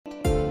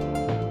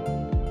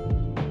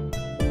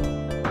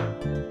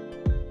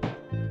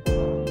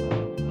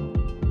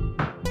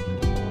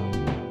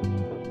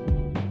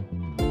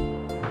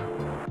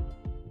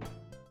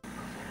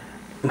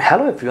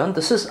Hello everyone,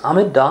 this is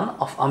Amit Dunn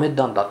of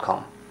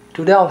AmitDunn.com.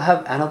 Today I'll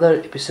have another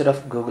episode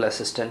of Google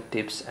Assistant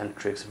tips and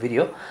tricks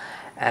video,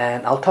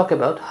 and I'll talk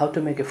about how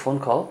to make a phone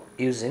call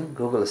using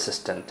Google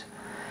Assistant.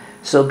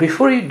 So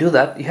before you do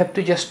that, you have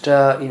to just do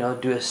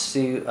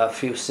a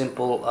few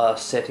simple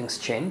settings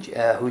change,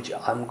 which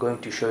I'm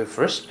going to show you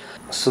first.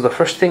 So the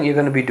first thing you're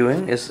going to be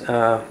doing is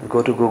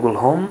go to Google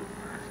Home,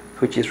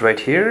 which is right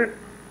here,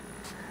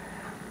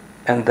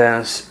 and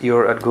then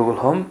you're at Google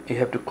Home. You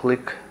have to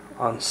click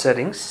on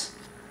settings,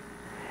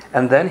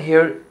 and then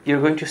here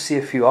you're going to see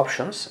a few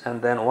options,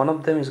 and then one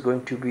of them is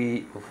going to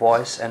be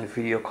voice and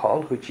video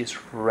call, which is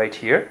right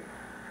here.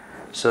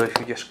 So if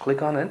you just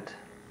click on it,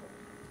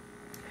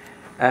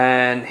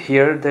 and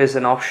here there's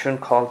an option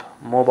called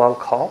mobile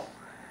call,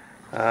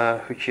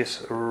 which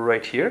is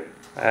right here,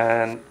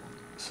 and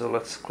so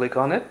let's click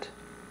on it.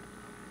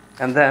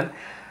 And then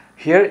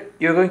here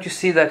you're going to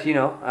see that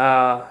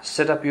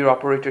set up your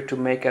operator to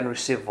make and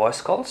receive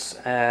voice calls,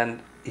 and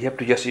you have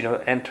to just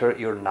enter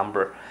your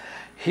number.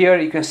 Here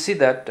you can see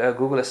that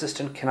Google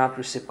Assistant cannot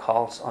receive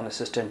calls on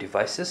Assistant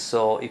devices,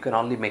 so you can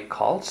only make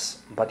calls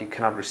but you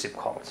cannot receive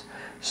calls.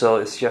 So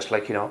it's just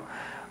like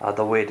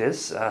the way it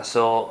is.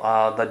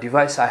 The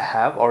device I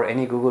have, or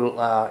any Google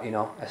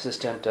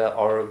Assistant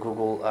or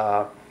Google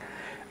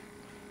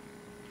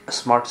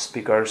smart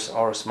speakers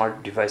or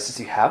smart devices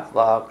you have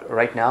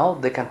right now,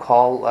 they can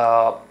call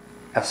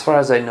as far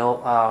as I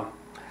know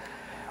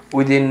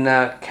within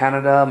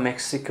Canada,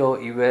 Mexico,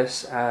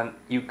 US and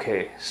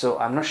UK. So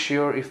I'm not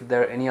sure if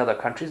there are any other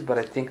countries, but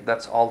I think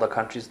that's all the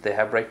countries they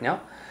have right now.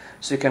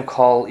 So you can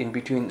call in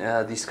between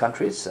these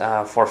countries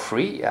for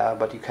free,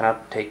 but you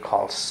cannot take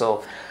calls.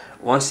 So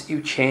once you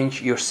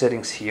change your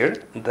settings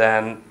here,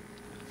 then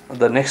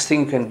the next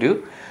thing you can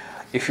do,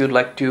 if you'd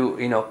like to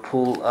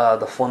pull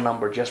the phone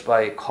number just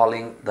by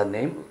calling the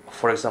name,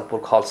 for example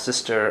call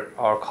sister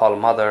or call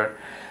mother,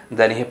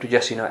 then you have to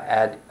just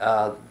add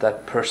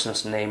that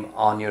person's name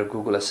on your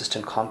Google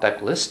Assistant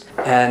contact list,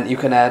 and you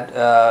can add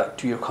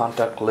to your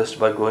contact list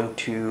by going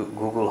to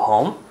Google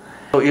Home.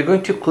 So you're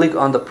going to click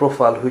on the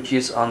profile, which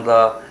is on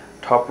the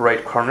top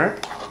right corner.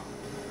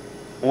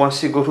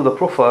 Once you go to the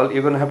profile,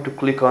 you're going to have to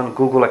click on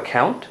Google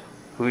account,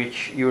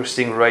 which you're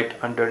seeing right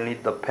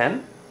underneath the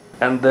pen.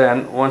 And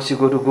then once you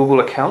go to Google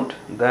account,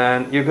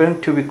 then you're going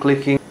to be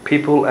clicking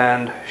people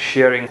and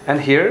sharing,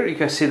 and here you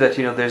can see that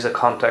there's a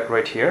contact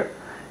right here,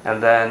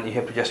 and then you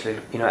have to just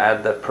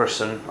add that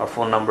person or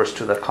phone numbers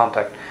to that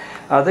contact.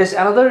 There's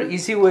another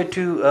easy way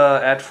to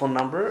add phone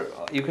number.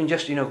 You can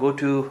just go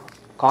to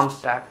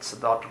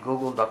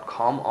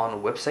contacts.google.com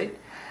on website,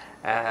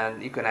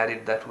 and you can add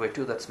it that way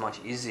too. That's much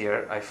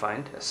easier, I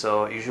find.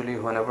 So usually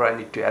whenever I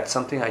need to add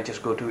something, I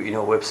just go to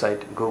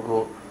website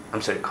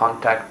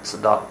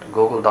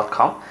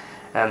contacts.google.com,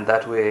 and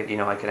that way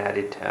I can add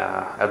it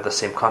at the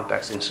same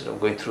contacts instead of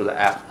going through the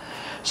app.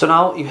 So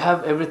now you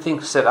have everything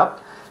set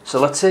up. So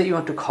let's say you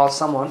want to call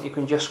someone, you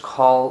can just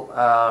call,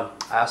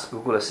 ask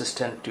Google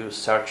Assistant to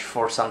search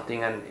for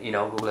something, and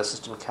Google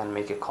Assistant can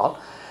make a call.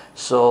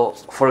 So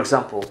for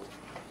example,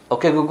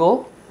 okay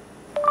Google,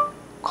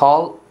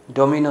 call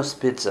Domino's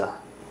Pizza.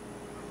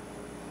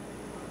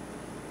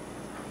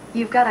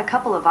 You've got a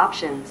couple of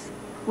options.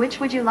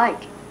 Which would you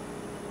like?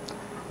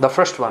 The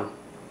first one.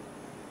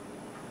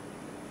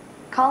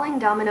 Calling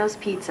Domino's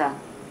Pizza.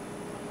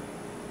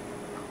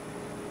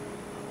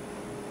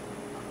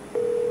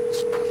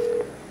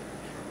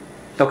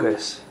 Okay,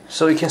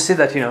 so you can see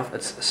that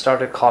it's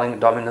started calling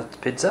Domino's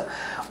Pizza,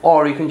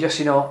 or you can just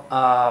tell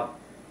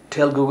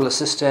Google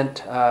Assistant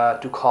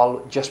to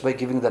call just by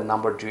giving the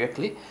number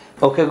directly.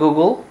 Okay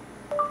Google,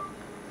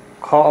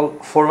 call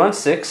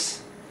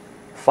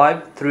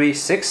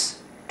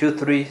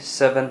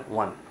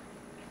 416-536-2371.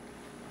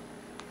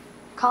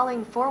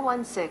 Calling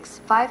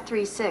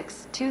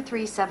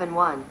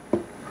 416-536-2371.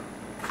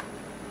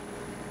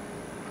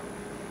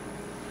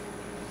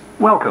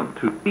 Welcome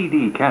to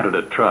PD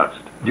Canada Trust.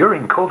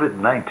 During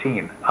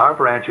COVID-19, our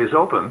branch is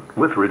open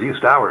with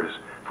reduced hours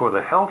for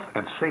the health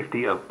and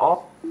safety of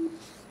all.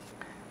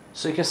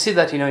 So you can see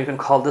that you can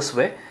call this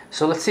way.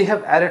 So let's say you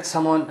have added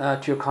someone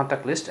to your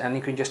contact list, and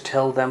you can just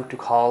tell them to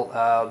call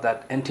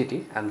that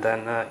entity, and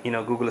then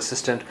Google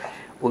Assistant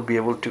will be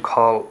able to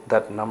call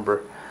that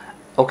number.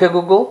 Okay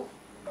Google,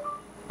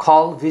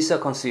 call Visa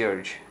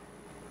Concierge.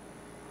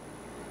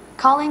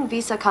 Calling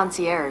Visa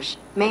Concierge,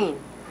 Maine.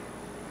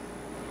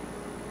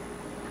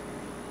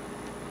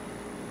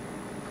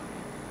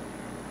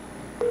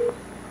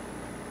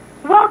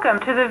 Welcome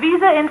to the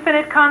Visa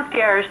Infinite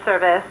Concierge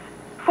Service.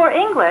 For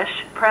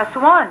English, press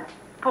 1.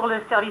 Pour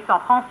le service en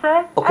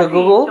français, Okay,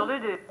 appuyez Google, sur le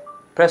 2.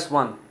 press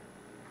 1.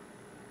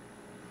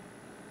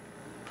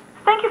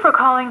 Thank you for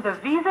calling the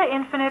Visa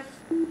Infinite.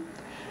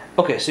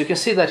 Okay, so you can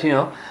see that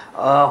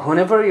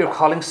whenever you're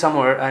calling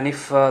somewhere, and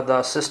if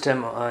the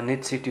system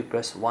needs you to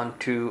press 1,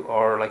 2,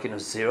 or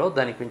 0,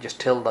 then you can just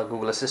tell the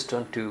Google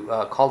Assistant to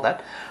call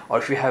that. Or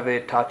if you have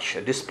a touch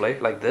display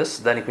like this,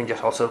 then you can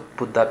just also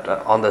put that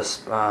on the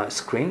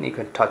screen. You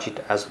can touch it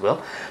as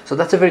well. So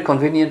that's a very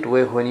convenient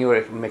way when you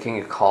are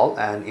making a call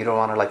and you don't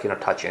want to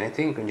touch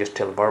anything. You can just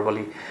tell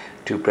verbally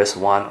to press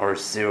 1 or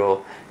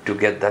 0 to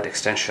get that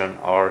extension,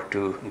 or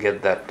to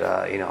get that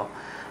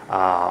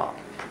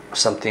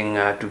something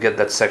to get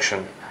that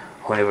section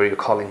whenever you're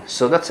calling.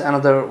 So that's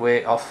another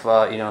way of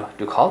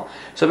to call.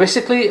 So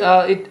basically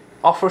it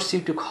offers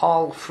you to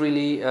call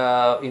freely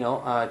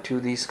to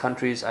these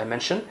countries I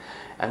mentioned,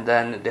 and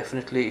then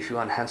definitely if you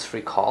want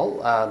hands-free call,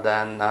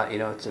 then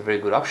it's a very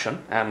good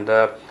option. And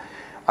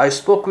I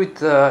spoke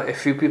with a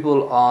few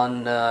people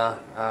on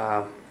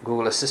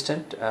Google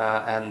Assistant,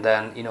 and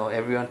then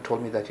everyone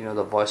told me that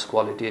the voice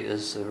quality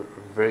is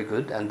very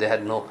good, and they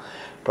had no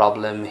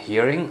problem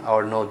hearing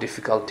or no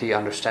difficulty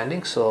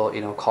understanding. So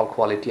call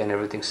quality and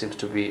everything seems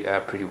to be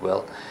pretty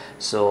well.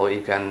 So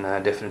you can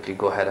definitely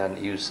go ahead and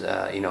use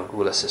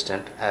Google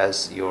Assistant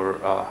as your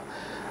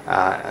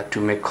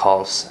to make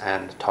calls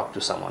and talk to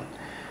someone.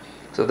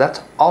 So that's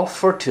all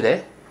for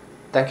today.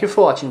 Thank you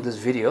for watching this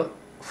video.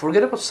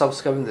 Forget about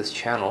subscribing this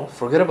channel,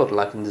 forget about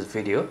liking this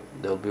video.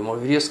 There will be more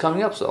videos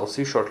coming up, so I'll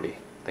see you shortly.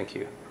 Thank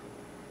you.